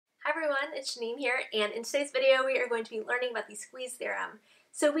Everyone, it's Janine here, and in today's video we are going to be learning about the squeeze theorem.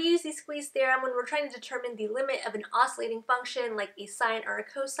 So we use the squeeze theorem when we're trying to determine the limit of an oscillating function like a sine or a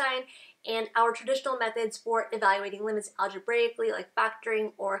cosine, and our traditional methods for evaluating limits algebraically like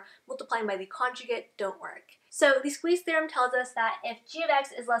factoring or multiplying by the conjugate don't work. So the squeeze theorem tells us that if g of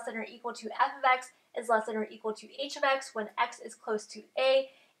x is less than or equal to f of x is less than or equal to h of x when x is close to a,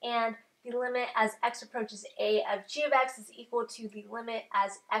 and the limit as x approaches a of g of x is equal to the limit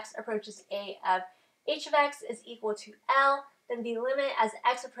as x approaches a of h of x is equal to L, then the limit as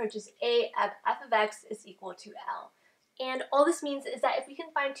x approaches a of f of x is equal to L. And all this means is that if we can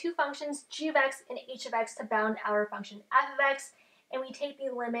find two functions, g of x and h of x, to bound our function f of x, and we take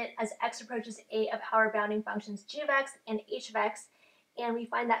the limit as x approaches a of our bounding functions g of x and h of x, and we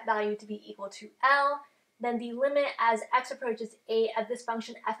find that value to be equal to L, then the limit as x approaches a of this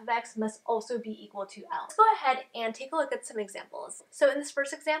function f of x must also be equal to L. Let's go ahead and take a look at some examples. So in this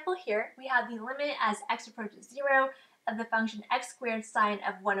first example here, we have the limit as x approaches 0 of the function x squared sine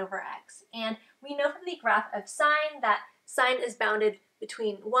of 1 over x. And we know from the graph of sine that sine is bounded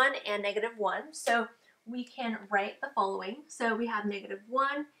between 1 and -1, so we can write the following. So we have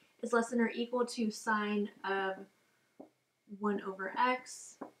 -1 is less than or equal to sine of 1 over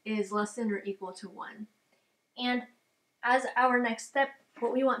x is less than or equal to 1. And as our next step,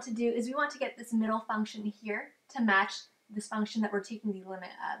 what we want to do is we want to get this middle function here to match this function that we're taking the limit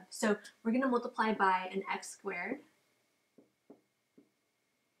of. So we're going to multiply by an x squared.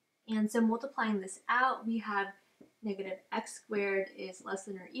 And so multiplying this out, we have negative x squared is less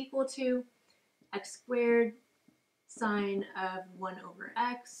than or equal to x squared sine of 1 over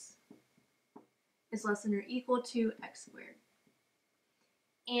x is less than or equal to x squared.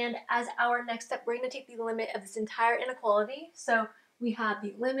 And as our next step, we're going to take the limit of this entire inequality. So we have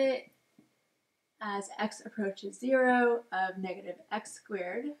the limit as x approaches 0 of negative x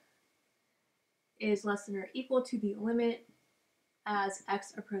squared is less than or equal to the limit as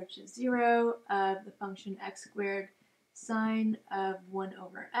x approaches 0 of the function x squared sine of 1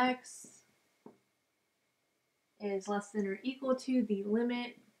 over x is less than or equal to the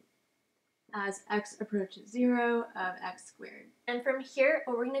limit as x approaches 0 of x squared. And from here,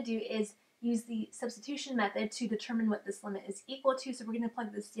 what we're going to do is use the substitution method to determine what this limit is equal to. So we're going to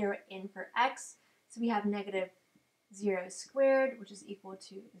plug this 0 in for x. So we have negative 0 squared, which is equal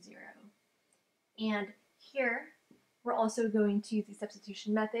to 0. And here, we're also going to use the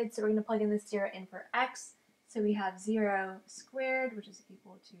substitution method. So we're going to plug in this 0 in for x. So we have 0 squared, which is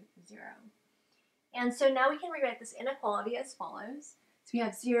equal to 0. And so now we can rewrite this inequality as follows. So we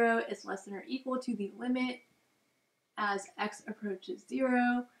have 0 is less than or equal to the limit as x approaches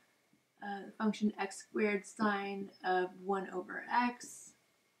 0, the function x squared sine of 1 over x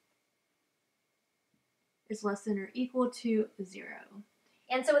is less than or equal to 0.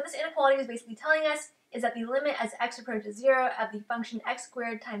 And so what this inequality is basically telling us is that the limit as x approaches 0 of the function x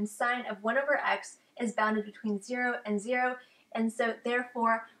squared times sine of 1 over x is bounded between 0 and 0, and so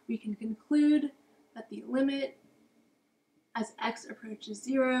therefore we can conclude that the limit as x approaches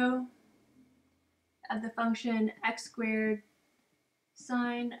 0 of the function x squared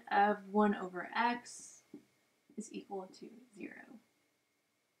sine of 1 over x is equal to 0.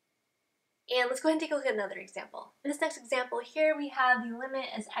 And let's go ahead and take a look at another example. In this next example here, we have the limit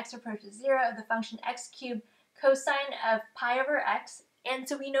as x approaches 0 of the function x cubed cosine of pi over x. And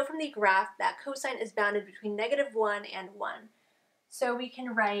so we know from the graph that cosine is bounded between -1 and 1. So we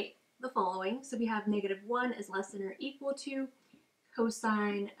can write the following. So we have -1 is less than or equal to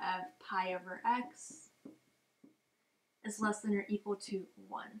cosine of pi over x is less than or equal to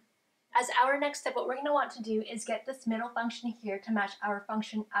 1. As our next step, what we're going to want to do is get this middle function here to match our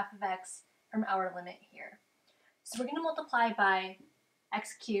function f of x from our limit here. So we're going to multiply by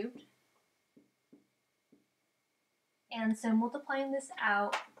x cubed. And so multiplying this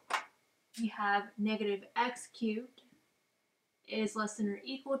out, we have negative x cubed is less than or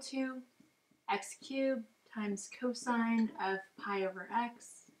equal to x cubed times cosine of pi over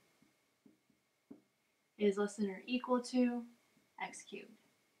x is less than or equal to x cubed.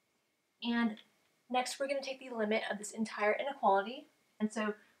 And next we're going to take the limit of this entire inequality. And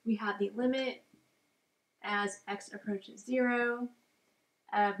so we have the limit as x approaches 0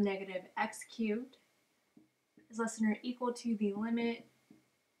 of negative x cubed is less than or equal to the limit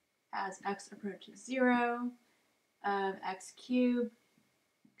as x approaches 0 of x cubed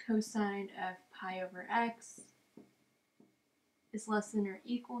cosine of pi over x is less than or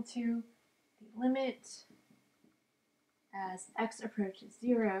equal to the limit as x approaches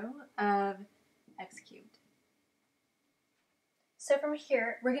 0 of x cubed. So from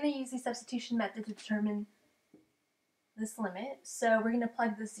here, we're going to use the substitution method to determine this limit. So we're going to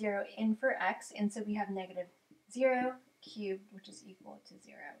plug the 0 in for x, and so we have negative 0 cubed, which is equal to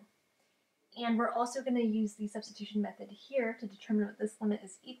 0. And we're also going to use the substitution method here to determine what this limit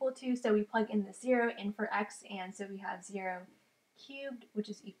is equal to. So we plug in the 0 in for x, and so we have 0 cubed, which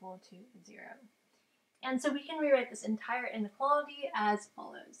is equal to 0. And so we can rewrite this entire inequality as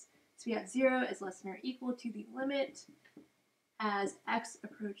follows. So we have 0 is less than or equal to the limit as x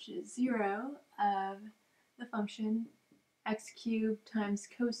approaches 0 of the function x cubed times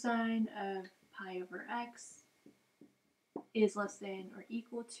cosine of pi over x is less than or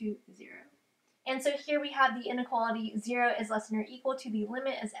equal to 0. And so here we have the inequality 0 is less than or equal to the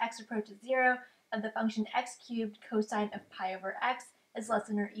limit as x approaches 0 of the function x cubed cosine of pi over x is less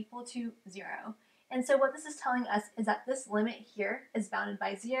than or equal to 0. And so what this is telling us is that this limit here is bounded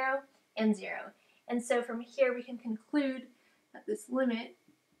by 0 and 0. And so from here we can conclude that this limit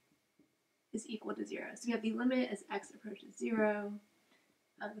is equal to 0. So we have the limit as x approaches 0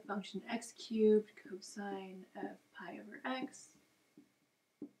 of the function x cubed cosine of pi over x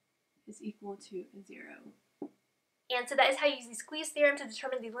is equal to 0. And so that is how you use the squeeze theorem to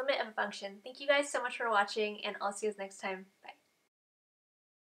determine the limit of a function. Thank you guys so much for watching, and I'll see you next time.